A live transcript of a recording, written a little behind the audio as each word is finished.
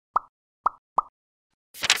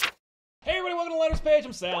the letters page.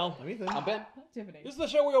 I'm Sal. I'm Ethan. I'm Ben. Tiffany. This is the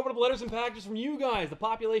show where we open up letters and packages from you guys, the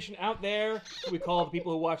population out there. We call the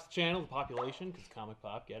people who watch the channel the population, because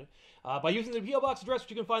ComicPOP, get it? By using the P.O. Box address, which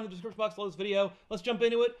you can find in the description box below this video. Let's jump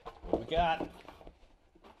into it. What we got?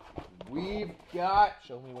 We've got...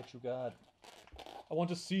 Show me what you got. I want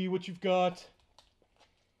to see what you've got.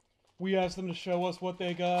 We asked them to show us what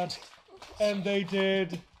they got, and they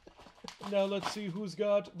did. Now let's see who's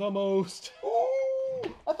got the most. Ooh,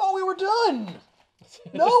 I thought we were done.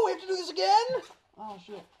 No, we have to do this again? Oh,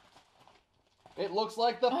 shit. It looks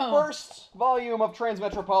like the first volume of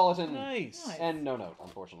Transmetropolitan. Nice. And no note,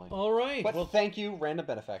 unfortunately. All right. But Well, thank you, Random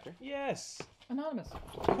Benefactor. yes. Anonymous.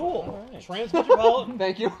 Cool. All right. Transmetropolitan.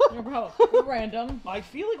 Thank you. No problem. Random. I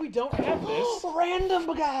feel like we don't have this.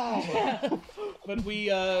 Random guy.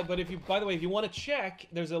 But if you, by the way, if you want to check,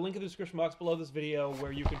 there's a link in the description box below this video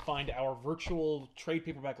where you can find our virtual trade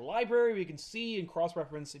paperback library where you can see and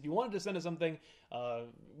cross-reference if you wanted to send us something,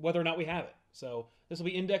 whether or not we have it. So this will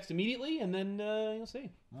be indexed immediately, and then you'll see.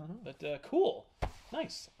 But cool.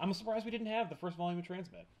 Nice. I'm surprised we didn't have the first volume of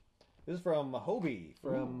Transmet. This is from Hobie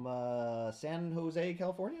from San Jose,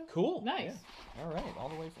 California. Cool. Nice. Yeah. All right, all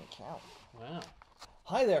the way from Cal. Wow.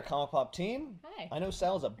 Hi there, ComicPOP team. Hi. I know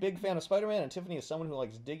Sal is a big fan of Spider-Man, and Tiffany is someone who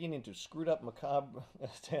likes digging into screwed-up, macabre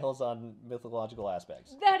tales on mythological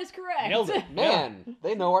aspects. That is correct. Nailed it. Man,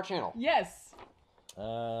 they know our channel. Yes.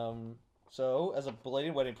 So, as a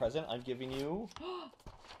belated wedding present, I'm giving you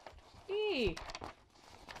Hey.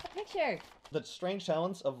 A picture. The Strange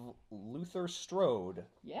Talents of Luther Strode,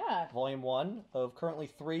 Yeah. Volume 1 of currently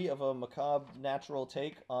 3 of a macabre natural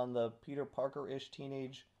take on the Peter Parker-ish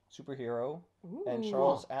teenage superhero, and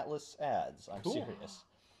Charles Atlas ads. I'm Cool. serious.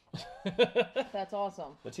 That's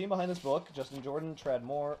awesome. The team behind this book, Justin Jordan, Trad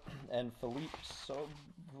Moore, and Philippe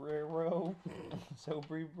Sobrero,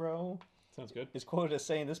 Sounds good. is quoted as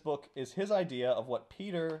saying this book is his idea of what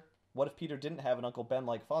if Peter didn't have an Uncle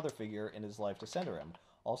Ben-like father figure in his life to center him.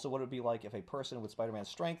 Also, what it would be like if a person with Spider-Man's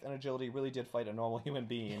strength and agility really did fight a normal human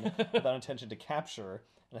being without intention to capture,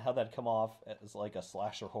 and how that'd come off as like a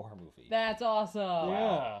slasher horror movie. That's awesome.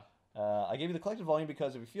 Yeah. I gave you the collected volume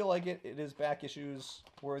because if you feel like it is back issues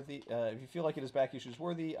worthy. If you feel like it is back issues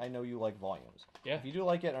worthy, I know you like volumes. Yeah. If you do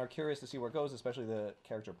like it and are curious to see where it goes, especially the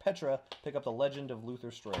character Petra, pick up The Legend of Luther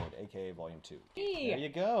Strode, aka Volume 2. Hey. There you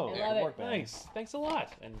go. I Good love it. work, Ben. Nice. Thanks a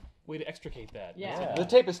lot. And way to extricate that. Yeah. Yeah. The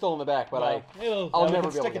tape is still in the back, but Well, I'll we never can be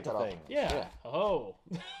able to stick get it to that off. things. Yeah. Yeah. Oh.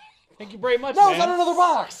 Thank you very much, No, man. it's not another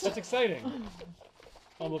box! That's exciting.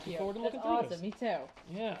 I'm looking Cute. forward to That's looking through awesome. this. Me too.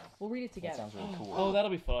 Yeah. We'll read it That together. sounds really cool. Oh,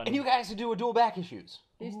 that'll be fun. And you guys could do a dual back issues.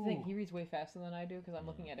 Here's the thing, he reads way faster than I do because I'm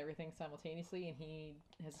looking at everything simultaneously and he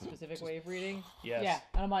has a specific way of reading. Yes. Yeah,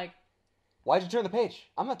 and I'm like, Why'd you turn the page?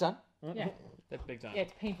 I'm not done. yeah, That's big time. yeah,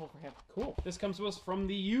 it's painful for him. Cool. This comes to us from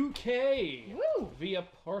the UK Woo! via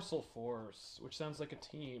Parcel Force, which sounds like a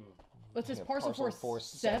team. What's this Yeah, Parcel Force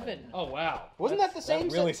 7? Oh, wow. Wasn't that the same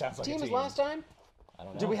really sounds like a team as team. last time? I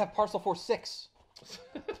don't know. Did we have Parcel Force 6?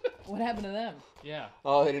 What happened to them? Yeah.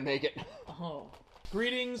 Oh, they didn't make it. Oh.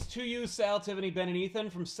 Greetings to you, Sal, Tiffany, Ben, and Ethan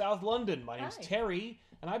from South London. My name's Hi. Terry,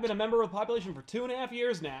 and I've been a member of the population for 2.5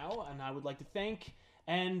 years now, and I would like to thank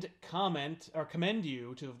and commend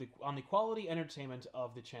you on the quality entertainment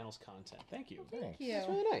of the channel's content. Thank you. Thanks. Yeah. That's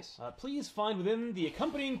really nice. Please find within the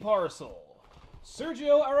accompanying parcel,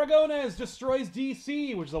 Sergio Aragonés destroys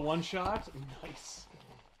DC, which is a one-shot. Nice.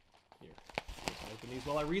 Here, open these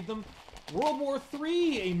while I read them. World War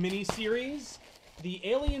III, a mini-series. The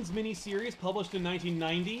Aliens mini-series, published in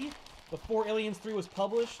 1990. Before Aliens 3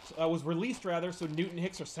 was released, so Newton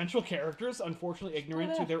Hicks are central characters, unfortunately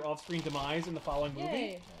ignorant to their off-screen demise in the following movie,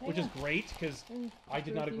 Yay. which is great, because I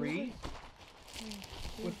did not agree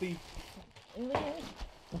with the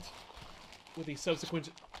subsequent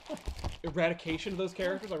eradication of those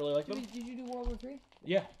characters. I really like them. Did you do World War 3?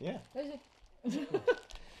 Yeah. Yeah.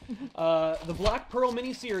 The Black Pearl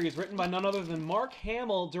miniseries, written by none other than Mark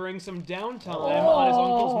Hamill during some downtime on his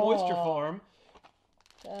uncle's moisture farm.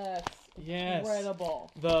 That's Yes.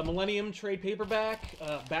 incredible. The Millennium trade paperback,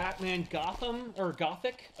 Batman Gotham, or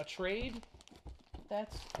Gothic, a trade.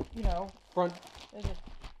 That's, you know, Front. is it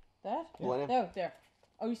that? Millennium. No, there.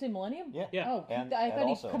 Oh, you say Millennium? Yeah. Yeah. Oh, And- I and thought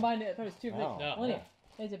also- he combined it. I thought it was two. No. No. Millennium.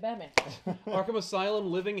 Is it Batman? Arkham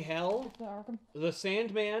Asylum, Living Hell, The Arkham. The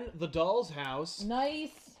Sandman, The Doll's House,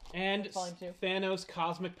 Nice. and That's volume 2. Thanos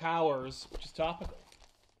Cosmic Powers, which is topical.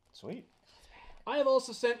 Sweet. I have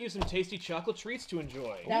also sent you some tasty chocolate treats to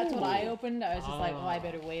enjoy. That's what I opened. I was just like, oh, I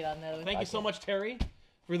better wait on those. Thank you so much, Terry,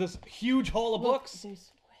 for this huge haul of Look, books.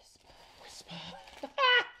 there's Whisper.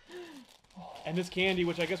 And this candy,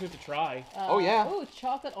 which I guess we have to try. Oh, yeah. Ooh,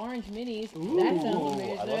 chocolate orange minis. Ooh. That sounds I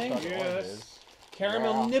amazing. love chocolate Yes. oranges.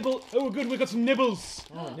 Caramel Yeah. nibble. Oh, good, we got some nibbles.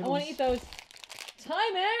 Oh, I nibbles. want to eat those.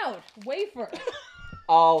 Time out. Wafer.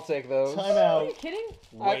 I'll take those. Time Are you out. kidding?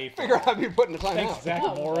 I figured I'd be putting the time Thanks, out. Zach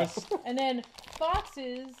Oh. Morris. And then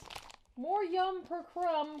Fox's more yum per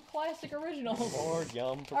crumb classic originals. More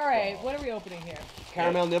yum. For All right, crumb. what are we opening here?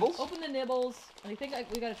 Caramel nibbles? Open the nibbles. And I think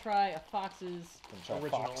we gotta try a Fox's Try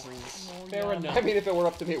Original. Foxes. more Fair yum. enough. I mean, if it were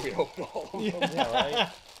up to me, we'd open all of them. Yeah, right.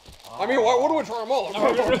 I mean, why wouldn't we try them all?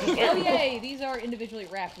 Oh yay! These are individually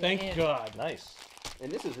wrapped. Thank in. God. Nice.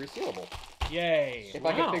 And this is resealable. Yay. If I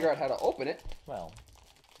Wow. could figure out how to open it. Well.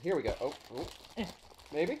 Here we go. Oh. Eh.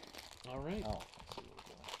 Maybe? All right. Oh.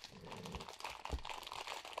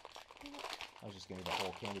 I was just gonna eat the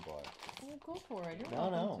whole candy bar. Well, go for it. You're No,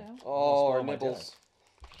 welcome no. to. Oh, our spoil my nibbles.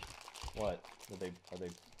 What? Are they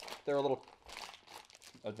They're a little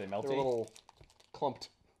melty? they're a little clumped.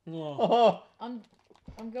 Oh, I'm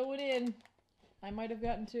going in. I might have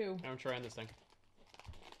gotten two. I'm trying this thing.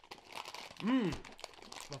 Mmm.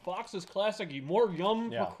 The Fox's classic more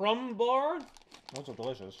yum Yeah. per crumb bar. Those are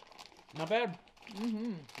delicious. Not bad.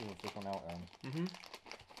 Mm-hmm. Ooh, this one out. Mm-hmm.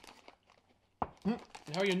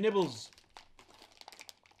 How are your nibbles?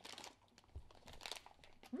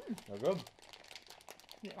 They're good.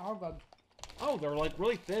 They are good. Oh, they're like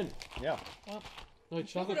really thin. Yeah. Well, Like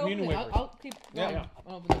keep chocolate it communion open. wafers. I'll keep Yeah, going. yeah.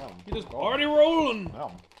 I'll open it. Yum. You just already rolling.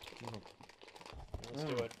 Yum. Let's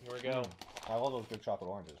do it. Here we go. I love those big chocolate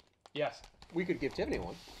oranges. Yes. We could give Tiffany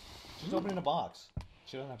one. She's opening a box.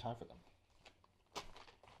 She doesn't have time for them.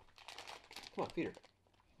 Come on, feed her.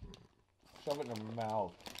 Shove it in her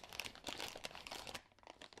mouth.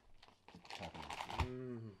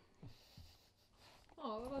 Mm.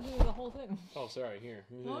 Oh, I'll do the whole thing. Oh, sorry. Here.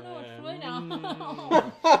 Oh no, it's right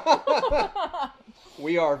now.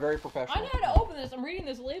 We are very I professional. know how to open this. I'm reading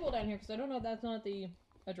this label down here because I don't know if that's not the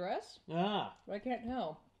address, Ah. but I can't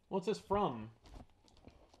tell. What's this from?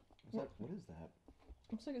 What is that?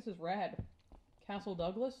 Looks like it says Rad. Castle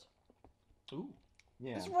Douglas. Ooh.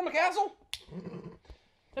 Yeah. This is from a castle?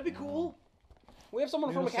 That'd be cool. We have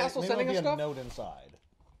someone from a castle maybe sending us there'll be stuff? a note inside.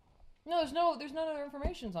 No, there's no other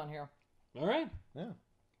information's on here. All right. Yeah.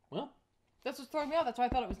 Well, That's what's throwing me out. That's why I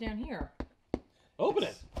thought it was down here. open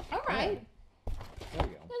it. All right. There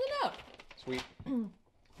we go. There's a note. Sweet.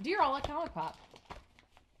 Dear all at ComicPOP,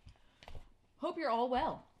 hope you're all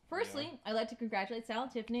well. Firstly, I'd like to congratulate Sal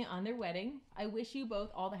and Tiffany on their wedding. I wish you both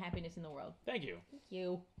all the happiness in the world. Thank you. Thank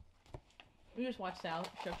you. We just watched Sal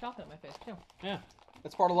shove chocolate in my face, too. Yeah.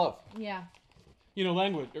 That's part of love. Yeah. You know,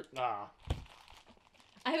 language. I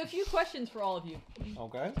have a few questions for all of you.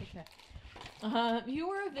 Okay. Okay. If you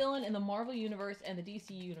were a villain in the Marvel Universe and the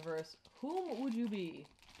DC Universe, whom would you be?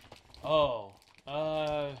 Oh.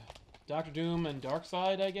 Doctor Doom and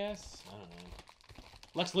Darkseid, I guess? I don't know.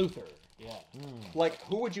 Lex Luthor. Yeah. Like,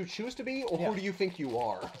 who would you choose to be, or Yeah. who do you think you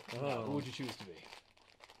are? Who would you choose to be?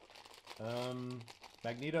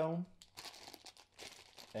 Magneto.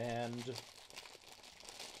 And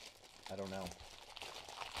I don't know.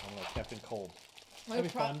 Captain Cold. I That'd be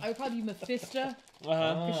fun. would probably be Mephisto,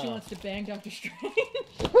 Uh-huh. because she wants to bang Doctor Strange.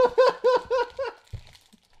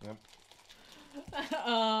 Yep.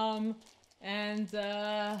 And,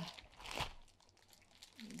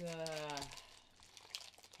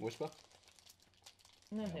 Whisper?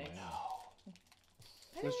 no thanks. I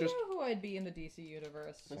Let's don't just- know who I'd be in the DC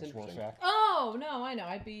universe. That's interesting. Rorschach. Oh, no, I know.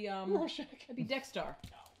 I'd be Dexter.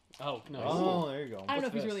 Oh, nice. Oh, there you go. I don't know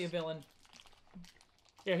if What's he's really a this? villain.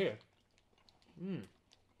 Yeah, here.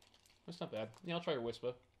 That's not bad. Yeah, I'll try your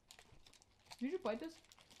Whisper. Did you bite this?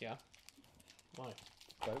 Yeah. Why?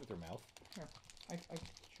 Try it with your mouth. Here. I chewed.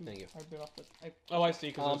 Thank you. I bit off this. Oh, I see,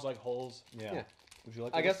 because there's like holes. Yeah. Would you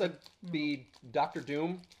like? I guess I'd be Doctor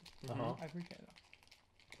Doom. Uh-huh. I appreciate it.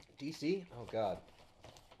 DC? Oh, God.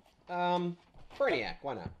 Brainiac.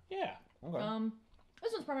 Why not? Yeah. Okay.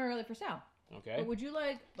 This one's primarily for Sal. Okay. But would you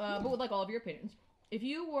like, but would like all of your opinions. If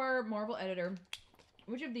you were Marvel editor,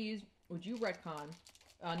 which of these would you retcon?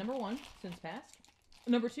 Number 1, Since Past.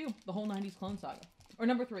 Number 2, the whole 90s Clone Saga. Or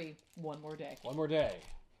number 3, One More Day. One more day.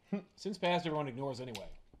 Since past, everyone ignores anyway.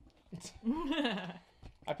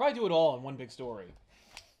 I'd probably do it all in one big story.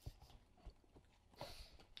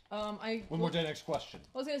 One more day. Next question.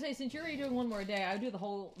 I was gonna say, since you're already doing One More Day, I would do the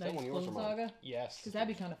whole that 90s one yours Clone or mine? Saga. Yes. Because that'd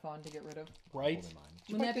be kind of fun to get rid of. Right? Hold in mind.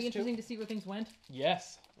 you Wouldn't that bite be this too? interesting to see where things went?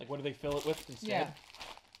 Yes. Like, what do they fill it with instead? Yeah.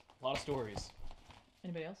 A lot of stories.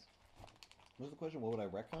 Anybody else? What was the question? What would I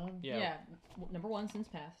retcon? Yeah. Number 1, Since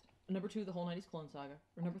Past. Number 2, the whole 90s Clone Saga.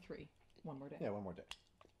 Or number 3, One More Day. Yeah, one more day.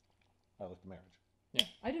 I like the marriage.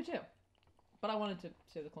 I do too. But I wanted to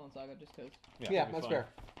say the Clone Saga just because. Yeah, be that's fun. fair.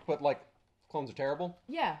 But like, clones are terrible.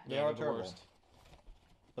 Yeah. They Yeah, are they're the terrible. worst.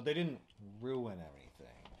 But they didn't ruin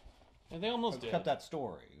anything. And they almost They did. kept that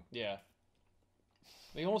story. Yeah.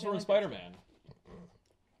 They almost I ruined like that Spider-Man.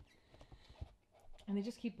 And they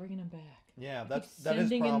just keep bringing him back. Yeah, They keep that is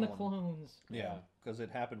sending in problem. the clones. Yeah, because it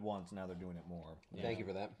happened once. Now they're doing it more. Yeah. Thank you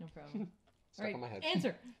for that. No problem. Stuck All on my head.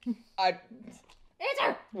 Answer.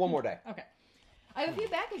 Answer! One more day. Okay. I have a few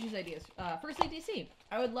back issues ideas. Firstly, DC.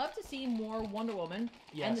 I would love to see more Wonder Woman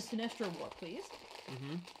and the Yes. Sinestro War, please.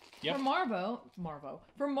 Mm-hmm. Yep.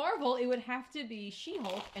 For Marvel, it would have to be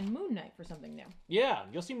She-Hulk and Moon Knight for something new. Yeah,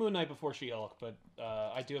 you'll see Moon Knight before She-Hulk, but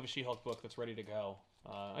I do have a She-Hulk book that's ready to go.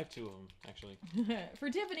 I have 2 of them, actually. For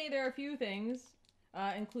Tiffany, there are a few things,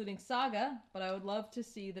 including Saga, but I would love to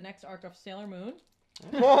see the next arc of Sailor Moon.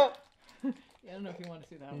 I don't know if you want to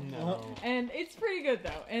see that one. No. And it's pretty good,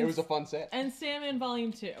 though. And It was a fun set. And Sandman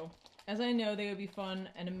Volume 2, as I know they would be fun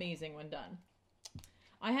and amazing when done.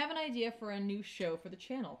 I have an idea for a new show for the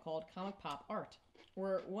channel called ComicPOP Art,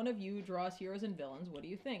 where one of you draws heroes and villains. What do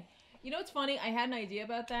you think? You know what's funny? I had an idea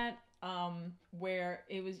about that, where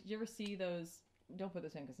it was, you ever see those, don't put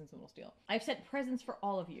this in because then someone will steal. I've sent presents for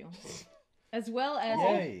all of you, as well as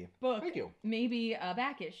Yay. a book, Thank you. maybe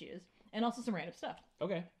back issues, and also some random stuff.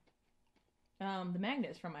 Okay. The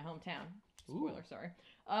magnet is from my hometown. Ooh. Spoiler, sorry.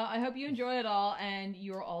 I hope you enjoy it all, and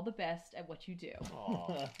you're all the best at what you do.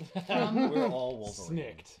 Aw. We're all Wolverine.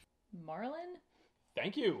 Snicked. Marlin?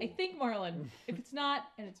 Thank you. I think Marlin. If it's not,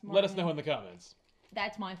 and it's Marlin, Let us know in the comments.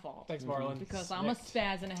 that's my fault. Thanks, Marlon. Because I'm a Snicked.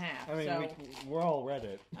 spaz and a half. I mean, so we're all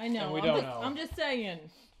Reddit. I know. And we I'm don't just, know. I'm just saying.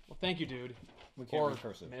 Well, thank you, dude. We can't Or read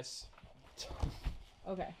cursive. miss.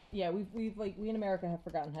 Okay. Yeah, we in America have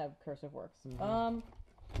forgotten how cursive works.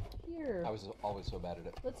 Here. I was always so bad at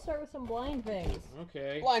it. Let's start with some blind things.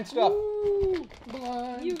 Okay. Blind stuff. Ooh,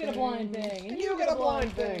 Blind you get a blind thing, and you get a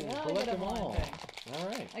blind thing. and I Collect get a them blind all. thing. All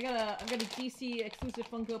right. I've got a DC exclusive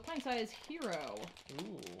Funko pint size hero.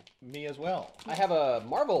 Ooh. Me as well. I have a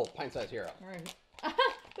Marvel pint-sized hero. All right.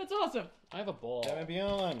 That's awesome. I have a ball. Batman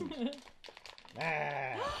Beyond.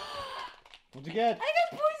 What'd you get? I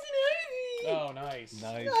got poison ivy. Oh, nice.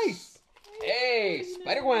 Nice. Nice. Hey,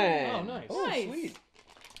 Spider-Gwen. Oh, nice. Oh, Nice. sweet.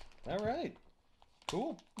 All right.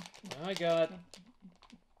 Cool. I got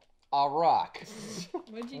A rock.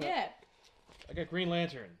 What'd you get? Green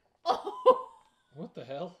Lantern. Oh. What the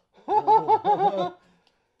hell?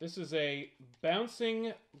 This is a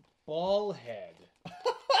bouncing ball head.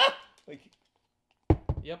 Like,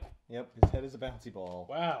 Yep. yep, his head is a bouncy ball.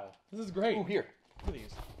 Wow. This is great. Ooh, here. Look at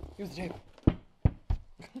these. Here's the tape.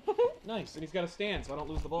 Nice. And he's got a stand so I don't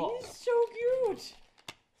lose the ball. He's so cute.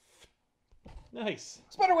 Nice.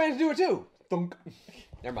 Spider-Gwen's do it too. Thunk.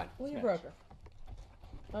 Never mind. Well, you Smash. broke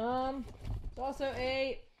her. It's also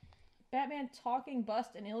a Batman talking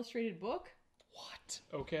bust and illustrated book. What?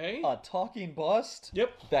 Okay. A talking bust?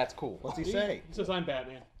 Yep. That's cool. What's he say? He says I'm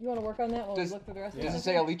Batman. You want to work on that while Does- we look through the rest of Does the it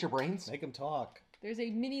say I'll eat your brains? Make him talk. There's a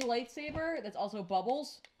mini lightsaber that's also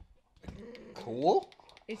bubbles. Cool.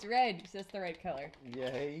 It's red, so it's the right color.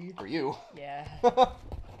 Yay. For you. Yeah.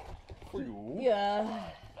 For you. Yeah.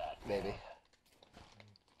 Baby.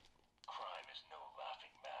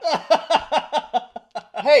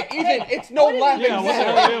 Hey, Ethan, it's no laughing Yeah, what the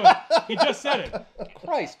hell matter. are you doing? He just said it.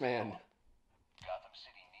 Christ, man. Gotham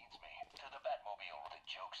City needs me. To the Batmobile. The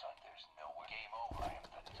joke's on. There's nowhere. Game over. I have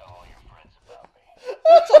to tell all your friends about me.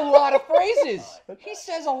 That's a lot of phrases. He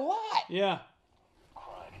says a lot. Yeah.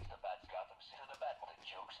 Crime is the Gotham City. To the Batmobile. The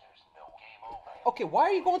joke's there's no game over. Okay, why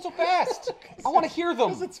are you going so fast? I want to hear them.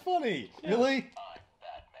 Because it's funny. Really? I'm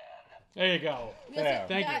Batman. There you go. There.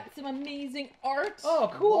 Thank you. Got some amazing art. Oh,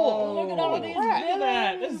 cool. Look at all Holy these crap. Look at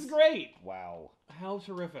that. This is great. Wow. How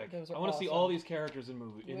terrific. Those are I want to see awesome. all these characters in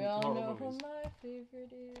We all Marvel know who movies. my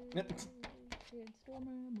favorite is. It's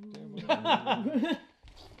Dormammu.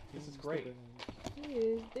 This is great.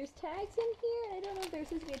 There's tags in here, and I don't know if they're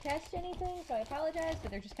supposed to be attached to anything, so I apologize,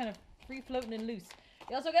 but they're just kind of free floating and loose.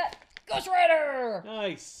 We also got Ghost Rider!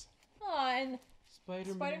 Nice. Aw, and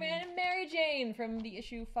Spider-Man. Spider-Man and Mary Jane from the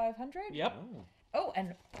issue 500. Yep. Oh. Oh,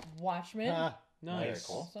 and Watchmen. Ah, Nice.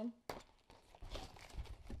 cool. Awesome.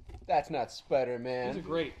 That's not These are Spider-Man.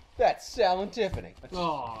 great. That's Sal and Tiffany.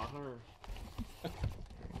 Aw.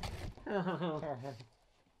 I don't know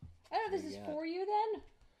if this is Yeah. for you then.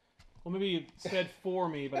 Well, maybe you said for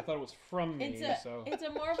me, but I thought it was from me, so... It's a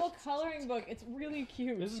Marvel coloring book. It's really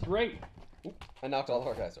cute. This is great. I knocked all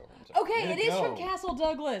our guys over. I'm sorry. Okay, Way it to is from go. Castle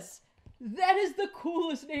Douglas. That is the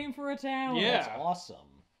coolest name for a town. Yeah. That's awesome.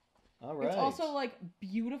 All right. It's also like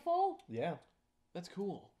beautiful. Yeah. That's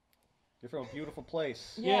cool. You're from a beautiful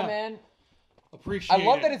place. Yeah, Yeah. man. Appreciate I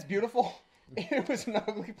love it. that it's beautiful, It was an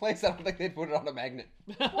ugly place. I don't think they'd put it on a magnet.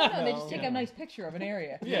 Well, no, they just take a nice picture of an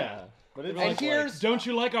area. Yeah. But it's And like, here's Don't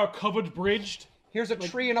you like our covered bridged? here's a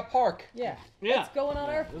tree in a park. Yeah. Yeah. What's going on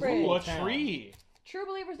our Ooh, fridge? a town. tree. True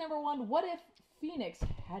Believers #1. What if Phoenix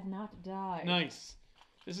had not died? Nice.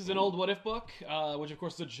 This is an old What If book, which of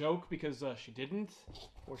course is a joke because she didn't,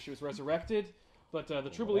 or she was resurrected. But the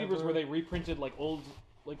True Believers, where they reprinted like old,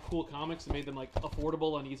 like cool comics and made them like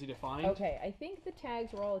affordable and easy to find. Okay, I think the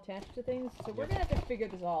tags were all attached to things, so we're gonna have to figure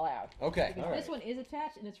this all out. Okay. Because All this right. one is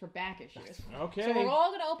attached and it's for back issues. Okay. So we're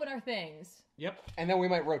all gonna open our things Yep. And then we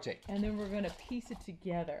might rotate. and then we're gonna piece it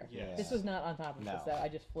together. Yes. This was not on top of this. No. I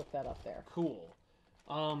just flipped that up there. Cool.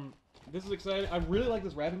 This is exciting. I really like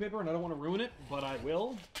this wrapping paper, and I don't want to ruin it, but I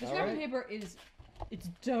will. This All wrapping right. paper it's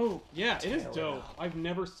dope. Yeah, it is dope. I've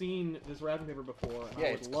never seen this wrapping paper before, and Yeah,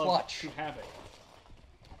 I would it's love clutch. to have it.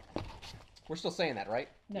 We're still saying that, right?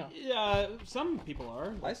 No. Yeah, some people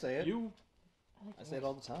are. I say it. You I say it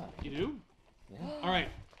all the time. You do? Yeah. All right.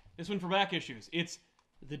 This one for back issues. It's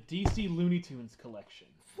the DC Looney Tunes collection.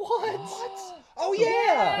 What? Oh, So,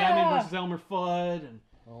 yeah! Batman versus Elmer Fudd, and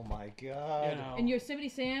Oh my god. you know. And Yosemite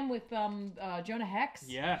Sam with Jonah Hex.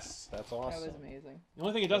 Yes. That's That awesome. was amazing. The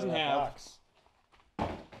only thing it doesn't Look at that have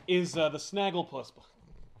box. is the Snagglepuss book.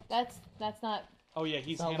 That's not. Oh yeah,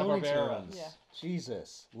 he's It's not Hanna Looney Barbera. Tunes. Yeah.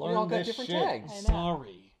 Jesus. We Learn all got this different shit. tags. I know.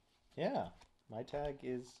 Sorry. Yeah. My tag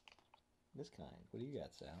is this kind. What do you got,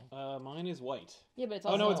 Sal? Mine is white. Yeah, but it's Oh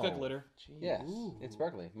also. no, it's got glitter. Jeez. Yes, Ooh. it's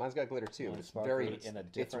sparkly. Mine's got glitter too. Mine's It's sparkly very in a it's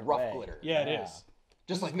different rough way. glitter. Yeah, it Yeah. is.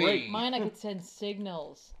 Just like great. me. Mine, I could send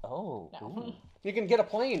signals. Oh. No. Ooh. You can get a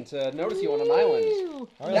plane to notice you on an island. Woo! All right,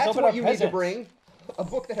 let's That's open what our you need to presents. bring. A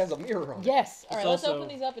book that has a mirror on it. Yes. All right, It's let's also- open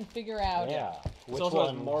these up and figure out. Yeah. It Which also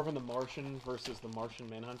has one? Marvin the Martian versus the Martian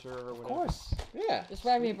Manhunter or whatever. Of course. Yeah. This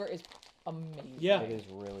wrapping paper is amazing. Yeah. It is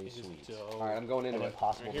really It is sweet. dope. All right, I'm going into And it.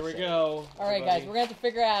 impossible All right, here to we say. go. All right, guys, we're gonna have to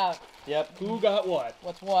figure out Yep. Who got what?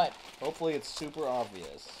 what's what. Hopefully it's super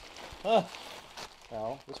obvious. Huh.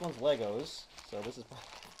 Well, this one's Legos, so this is.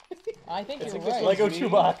 I think It's you're a right. Lego Me?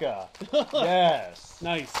 Chewbacca. Yes.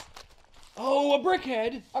 Nice. Oh, a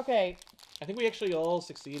brickhead. Okay, I think we actually all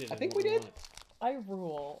succeeded. I in think what we did. wanted. I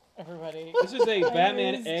rule, everybody. This is a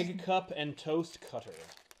Batman is- egg cup and toast cutter.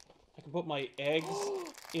 I can put my eggs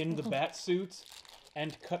in the bat suit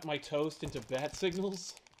and cut my toast into bat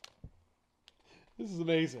signals. This is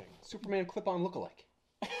amazing. Superman clip-on lookalike.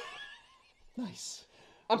 Nice.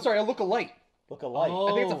 I'm sorry, a look-alike. Look alike. Oh.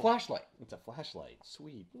 I think it's a flashlight. It's a flashlight.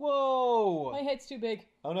 Sweet. Whoa! My head's too big.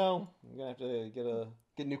 Oh no, I'm gonna have to get a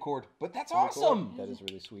Get a new cord. But that's new cord. awesome. That is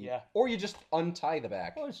really sweet. Yeah. Or you just untie the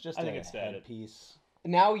back. Oh, it's just I a think it's dead. headpiece.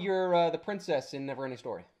 Now you're the princess in Neverending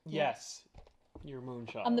Story. Yes. You're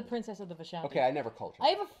Moonchild. I'm the princess of the Vishanti. Okay, I never called her. I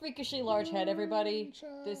have a freakishly large head, everybody.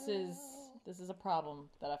 This is a problem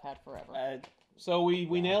that I've had forever. So we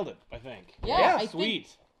nailed it, I think. Yeah, yeah, I think.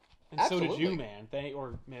 Sweet. And so did Absolutely. you, man. Thank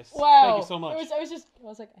or miss. Wow. Thank you so much. I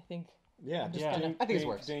was like, I think. Yeah, just Yeah. gonna- I think it's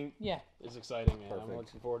worse. Ding. Yeah. It's exciting, man. I'm Perfect.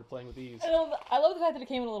 looking forward to playing with these. I love the fact that it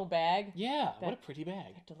came in a little bag. Yeah, what a That- pretty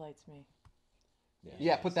bag. That delights me.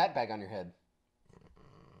 Yeah, put that bag on your head.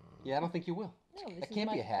 Yeah, I don't think you will. No, this That is can't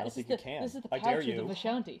my, be a hat. I This don't is think the, you can. This is the I pouch dare of you. the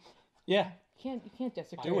Vishanti. Yeah. You can't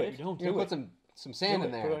desecrate Do it. it. You don't You're do gonna it. put some sand Do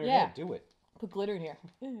in it. there. Put it on your Yeah. head. Do it. Put glitter in here.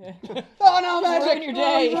 Oh no, magic! Ruin your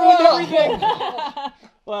day. Oh, Ruin everything.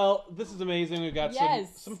 Well, this is amazing. We've got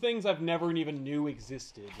Yes. some things I've never even knew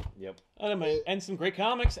existed. Yep. And some great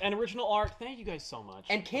comics and original art. Thank you guys so much.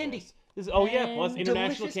 And for candy. this. Oh yeah, plus And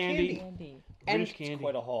international delicious candy. Candy. And British it's candy.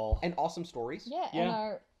 Quite a haul. And awesome stories. Yeah, Yeah. and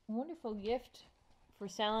our wonderful gift for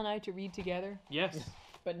Sal and I to read together, Yes.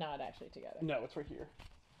 but not actually together. No, it's right here.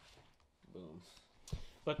 Boom.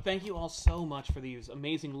 But thank you all so much for these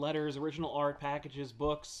amazing letters, original art, packages,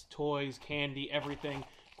 books, toys, candy, everything.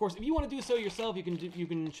 Of course, if you want to do so yourself, you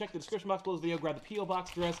can check the description box below the video, grab the P.O.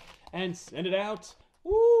 Box address, and send it out.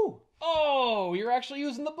 Woo! Oh, you're actually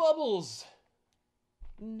using the bubbles.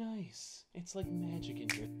 Nice. It's like magic in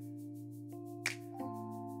here.